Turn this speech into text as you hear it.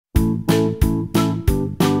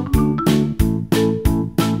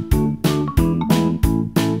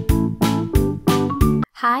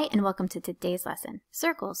Hi, and welcome to today's lesson,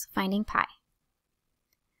 Circles, Finding Pi.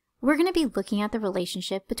 We're going to be looking at the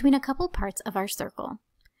relationship between a couple parts of our circle.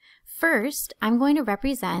 First, I'm going to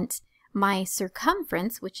represent my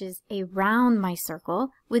circumference, which is around my circle,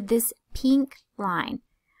 with this pink line.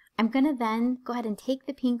 I'm going to then go ahead and take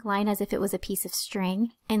the pink line as if it was a piece of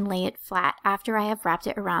string and lay it flat after I have wrapped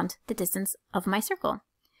it around the distance of my circle.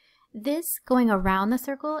 This going around the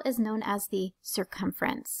circle is known as the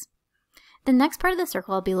circumference. The next part of the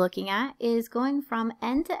circle I'll be looking at is going from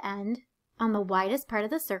end to end on the widest part of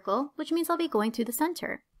the circle, which means I'll be going through the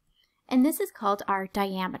center. And this is called our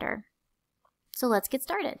diameter. So let's get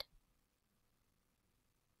started.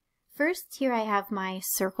 First, here I have my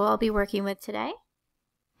circle I'll be working with today.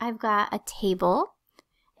 I've got a table,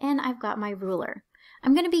 and I've got my ruler.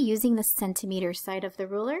 I'm going to be using the centimeter side of the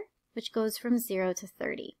ruler, which goes from 0 to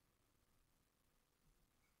 30.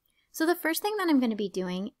 So the first thing that I'm going to be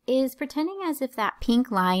doing is pretending as if that pink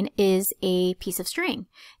line is a piece of string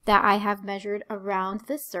that I have measured around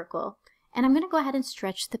this circle, and I'm going to go ahead and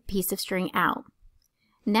stretch the piece of string out.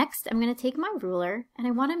 Next, I'm going to take my ruler, and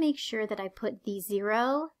I want to make sure that I put the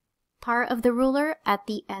 0 part of the ruler at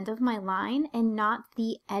the end of my line and not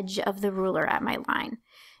the edge of the ruler at my line.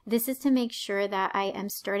 This is to make sure that I am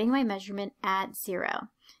starting my measurement at 0.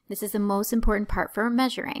 This is the most important part for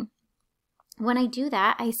measuring. When I do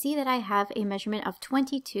that, I see that I have a measurement of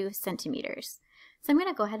 22 centimeters. So I'm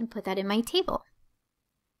going to go ahead and put that in my table.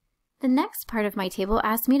 The next part of my table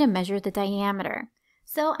asks me to measure the diameter.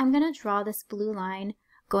 So I'm going to draw this blue line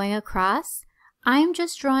going across. I'm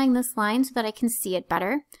just drawing this line so that I can see it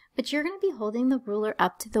better, but you're going to be holding the ruler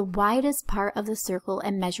up to the widest part of the circle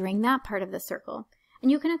and measuring that part of the circle.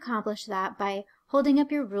 And you can accomplish that by holding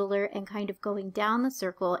up your ruler and kind of going down the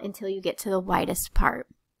circle until you get to the widest part.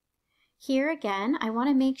 Here again, I want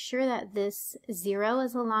to make sure that this 0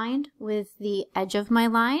 is aligned with the edge of my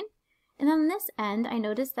line. And on this end, I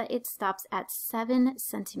notice that it stops at 7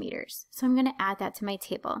 centimeters. So I'm going to add that to my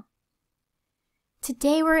table.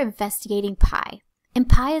 Today we're investigating pi. And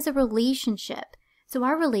pi is a relationship. So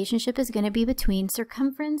our relationship is going to be between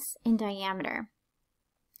circumference and diameter.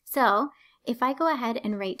 So if I go ahead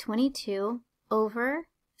and write 22 over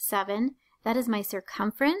 7, that is my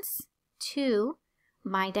circumference to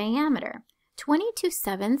my diameter.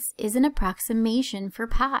 22/7 is an approximation for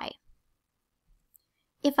pi.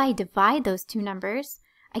 If I divide those two numbers,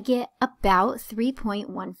 I get about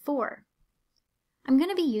 3.14. I'm going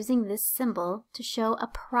to be using this symbol to show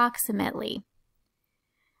approximately.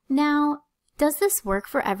 Now, does this work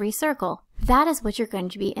for every circle? That is what you're going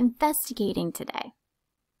to be investigating today.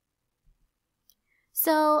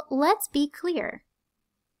 So let's be clear.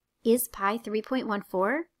 Is pi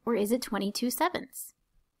 3.14 or is it 22/7?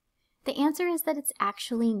 The answer is that it's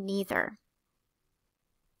actually neither.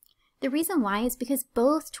 The reason why is because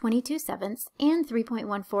both 22/7 and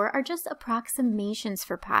 3.14 are just approximations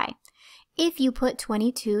for pi. If you put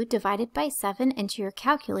 22 divided by 7 into your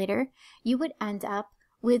calculator, you would end up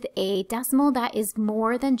with a decimal that is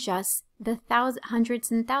more than just the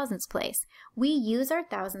hundreds and thousands place. We use our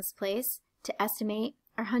thousands place to estimate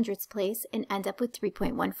our hundreds place and end up with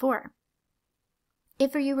 3.14.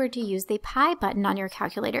 If you were to use the pi button on your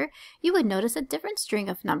calculator, you would notice a different string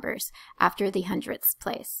of numbers after the hundredths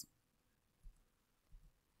place.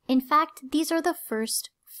 In fact, these are the first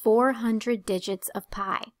 400 digits of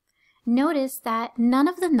pi. Notice that none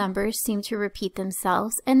of the numbers seem to repeat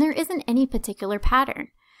themselves, and there isn't any particular pattern.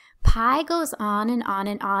 Pi goes on and on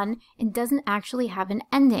and on and doesn't actually have an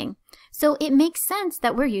ending. So it makes sense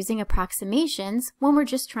that we're using approximations when we're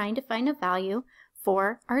just trying to find a value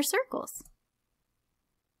for our circles.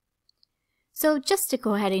 So just to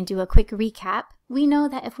go ahead and do a quick recap, we know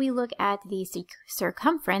that if we look at the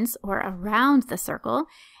circumference or around the circle,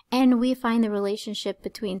 and we find the relationship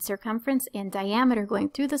between circumference and diameter going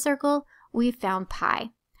through the circle, we've found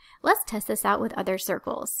pi. Let's test this out with other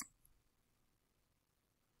circles.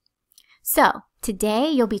 So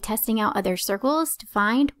today you'll be testing out other circles to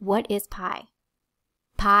find what is pi.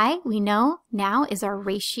 Pi, we know now, is our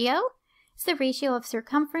ratio. It's the ratio of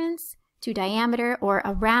circumference to diameter, or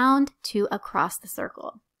around to across the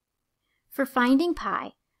circle. For finding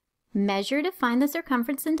pi, measure to find the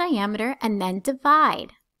circumference and diameter and then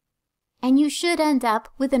divide. And you should end up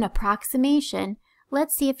with an approximation.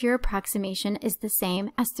 Let's see if your approximation is the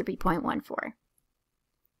same as 3.14.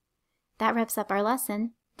 That wraps up our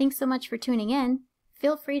lesson. Thanks so much for tuning in.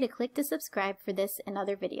 Feel free to click to subscribe for this and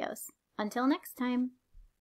other videos. Until next time.